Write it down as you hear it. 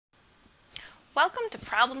Welcome to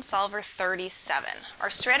Problem Solver 37. Our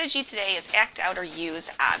strategy today is act out or use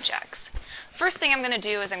objects. First thing I'm going to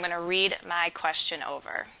do is I'm going to read my question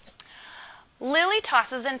over. Lily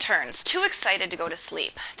tosses and turns, too excited to go to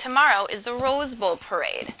sleep. Tomorrow is the Rose Bowl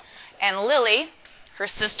parade. And Lily, her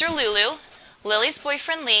sister Lulu, Lily's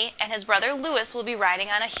boyfriend Lee, and his brother Louis will be riding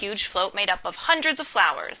on a huge float made up of hundreds of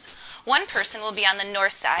flowers. One person will be on the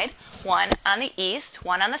north side, one on the east,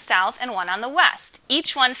 one on the south, and one on the west,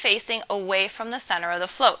 each one facing away from the center of the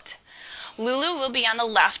float. Lulu will be on the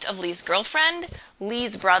left of Lee's girlfriend.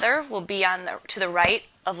 Lee's brother will be to the right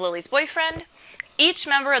of Lily's boyfriend. Each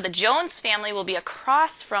member of the Jones family will be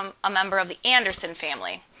across from a member of the Anderson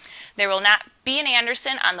family. There will not be an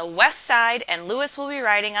Anderson on the west side, and Louis will be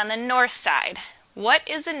riding on the north side. What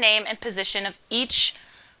is the name and position of each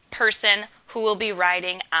person who will be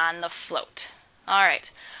riding on the float? All right,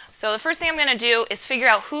 so the first thing I'm going to do is figure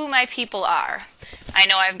out who my people are. I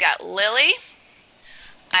know I've got Lily,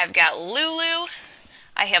 I've got Lulu,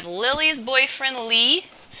 I have Lily's boyfriend Lee,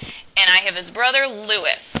 and I have his brother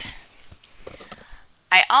Louis.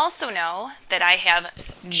 I also know that I have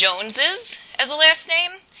Joneses as a last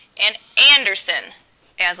name and Anderson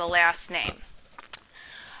as a last name.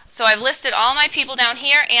 So I've listed all my people down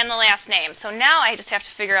here and the last name. So now I just have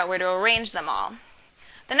to figure out where to arrange them all.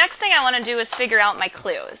 The next thing I want to do is figure out my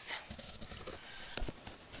clues.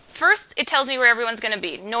 First, it tells me where everyone's going to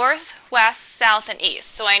be. North, west, south, and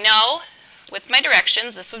east. So I know with my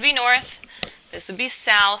directions, this would be north, this would be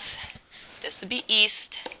south, this would be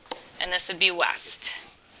east, and this would be west.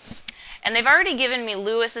 And they've already given me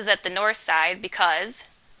Louis is at the north side because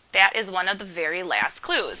that is one of the very last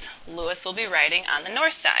clues. Louis will be riding on the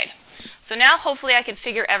north side. So now hopefully I can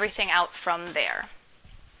figure everything out from there.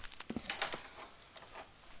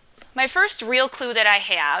 My first real clue that I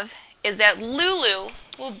have is that Lulu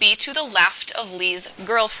will be to the left of Lee's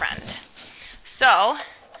girlfriend. So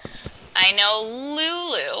I know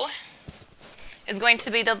Lulu is going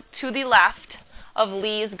to be to the left of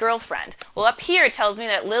Lee's girlfriend. Well, up here it tells me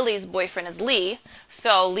that Lily's boyfriend is Lee,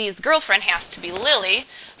 so Lee's girlfriend has to be Lily.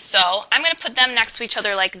 So I'm going to put them next to each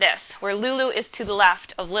other like this, where Lulu is to the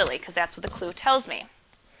left of Lily, because that's what the clue tells me.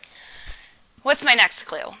 What's my next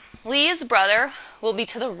clue? Lee's brother will be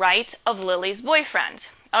to the right of Lily's boyfriend.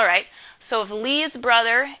 All right, so if Lee's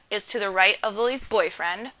brother is to the right of Lily's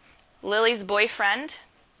boyfriend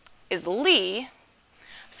is Lee,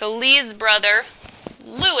 so Lee's brother,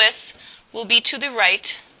 Louis, will be to the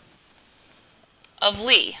right of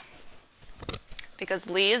Lee, because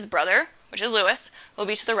Lee's brother, which is Louis, will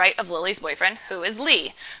be to the right of Lily's boyfriend, who is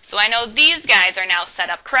Lee. So I know these guys are now set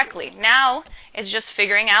up correctly. Now it's just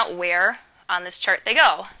figuring out where on this chart they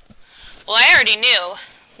go. Well, I already knew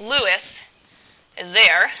Louis is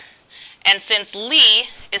there, and since Lee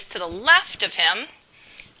is to the left of him,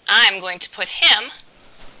 I'm going to put him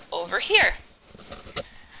over here.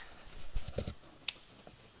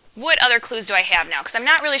 What other clues do I have now? Because I'm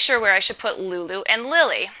not really sure where I should put Lulu and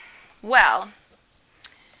Lily. Well,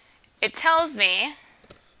 it tells me,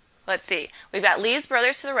 let's see, we've got Lee's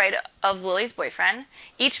brothers to the right of Lily's boyfriend.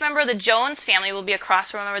 Each member of the Jones family will be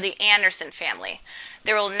across from a member of the Anderson family.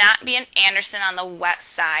 There will not be an Anderson on the west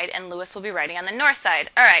side, and Louis will be riding on the north side.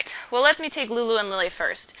 All right, well, let me take Lulu and Lily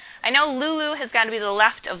first. I know Lulu has got to be to the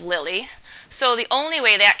left of Lily, so the only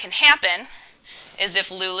way that can happen is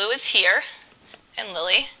if Lulu is here and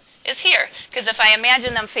Lily is here. Because if I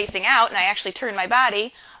imagine them facing out and I actually turn my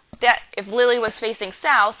body, that if Lily was facing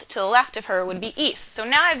south, to the left of her would be east. So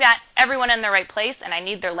now I've got everyone in the right place and I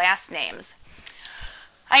need their last names.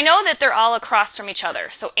 I know that they're all across from each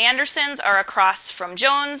other. So Andersons are across from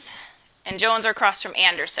Jones and Jones are across from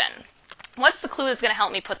Anderson. What's the clue that's going to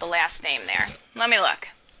help me put the last name there? Let me look.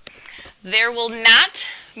 There will not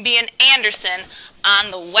be an Anderson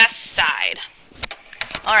on the west side.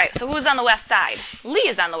 All right, so who's on the west side? Lee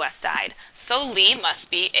is on the west side. So Lee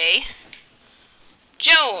must be a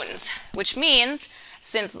Jones, which means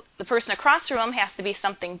since the person across from him has to be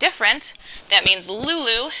something different, that means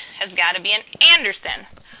Lulu has got to be an Anderson.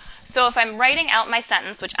 So if I'm writing out my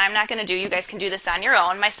sentence, which I'm not going to do, you guys can do this on your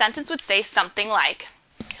own, my sentence would say something like,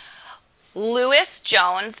 Louis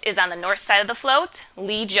Jones is on the north side of the float,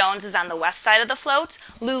 Lee Jones is on the west side of the float,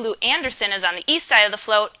 Lulu Anderson is on the east side of the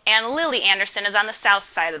float, and Lily Anderson is on the south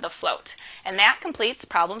side of the float. And that completes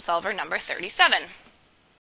problem solver number 37.